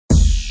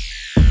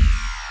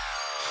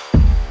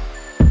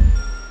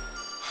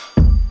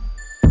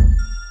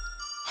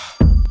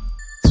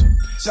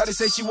Shawty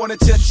say she wanna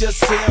touch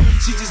herself.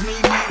 She just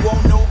need me,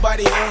 won't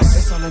nobody else.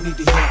 That's all I need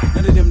to hear.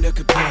 None of them that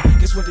compare.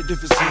 Guess what the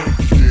difference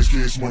is?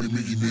 Cash, money,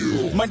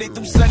 millionaire. Monday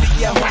through Sunday,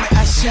 yeah, homie,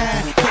 I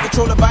shine. Can't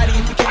control her body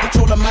if you can't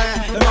control her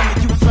mind. The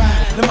mama, you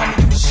fine. The mama,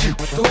 you the shit.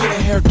 Go get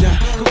her hair done.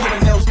 Go get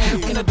her nails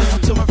done. Introduce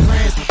her to my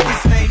friends.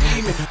 His name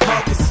Demon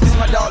Marcus. This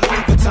my dog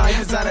Louis Vuitton.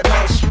 He designer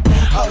Bosch.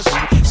 Oh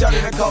shit.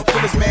 Shawty that call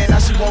Phyllis, man. Now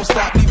she won't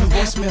stop leaving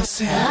voicemail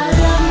sound. I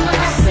love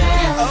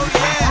myself. Oh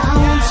yeah. I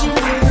want you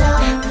to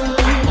love me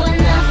when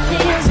I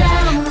feel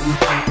down.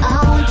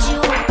 I want you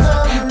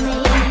above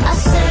me. I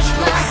search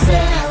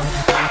myself.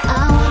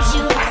 I want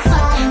you to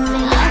find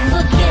me. I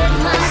forget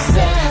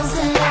myself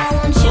and I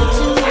want you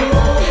to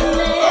love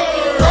me.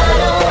 I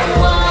don't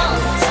want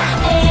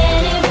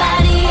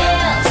anybody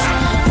else.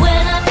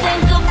 When I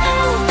think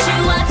about you,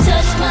 I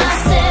touch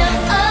myself.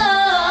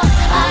 Oh,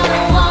 I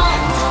don't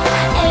want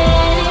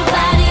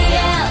anybody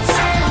else.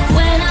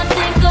 When I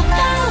think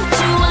about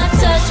you, I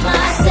touch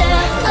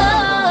myself.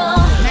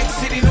 Oh. Next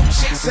city, new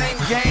chick, same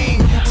game.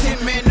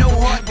 10 men, no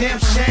heart, damn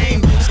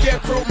shame.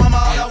 Scarecrow, mama,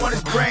 all I want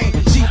is brain.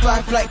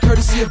 G5 flight,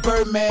 courtesy of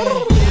Birdman.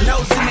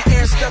 Nose in the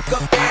air, stuck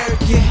up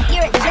arrogant.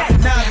 You're a jerk.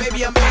 Nah,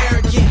 baby, I'm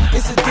arrogant.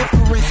 It's a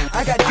difference.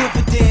 I got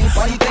dividends.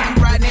 Why you think you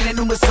riding in a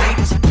new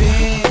Mercedes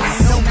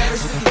Benz? No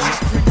marriage, we can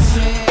just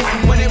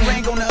pretend. When it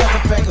rang on the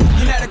other finger,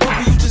 you're not a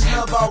groupie, you just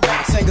love all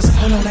rap singers.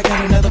 Hold on, I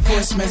got another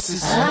voice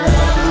message. I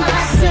love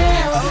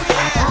myself. Oh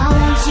yeah. I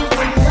want you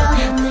to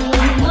love me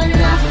when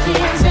I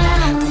feel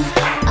down.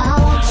 I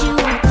want you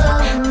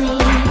above me.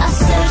 I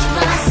search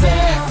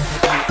myself.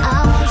 I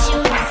want you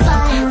to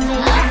find me.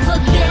 I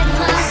forget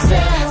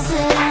myself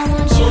and I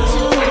want you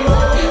to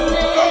love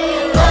me.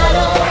 I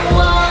don't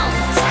want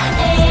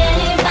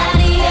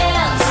anybody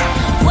else.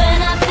 When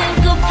I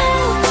think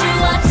about you,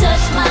 I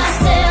touch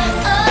myself.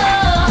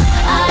 Oh,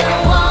 I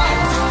don't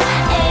want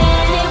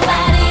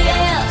anybody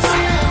else.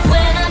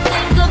 When I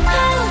think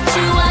about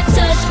you, I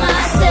touch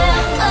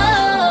myself.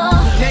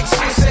 Oh. Next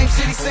year, same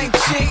city, same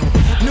chick.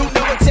 New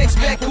number, text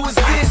back, who is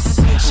this?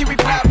 She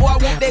replied, boy, I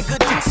want that good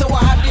dick. So I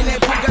hopped in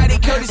that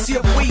Bugatti, courtesy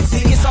of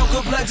Weezy. It's all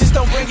good blood, just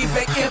don't bring it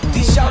back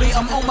empty. Shawty,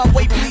 I'm on my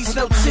way, please,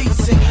 no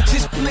teasing.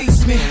 Just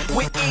please me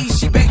with ease.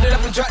 She backed it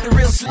up and dropped it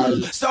real slow.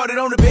 Started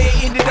on the bed,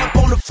 ended up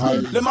on the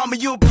phone. Lil' mama,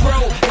 you a pro,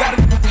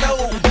 gotta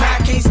know. Now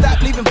I can't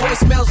stop leaving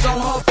voicemails on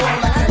her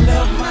phone like I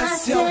love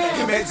myself.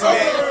 Imagine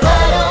that.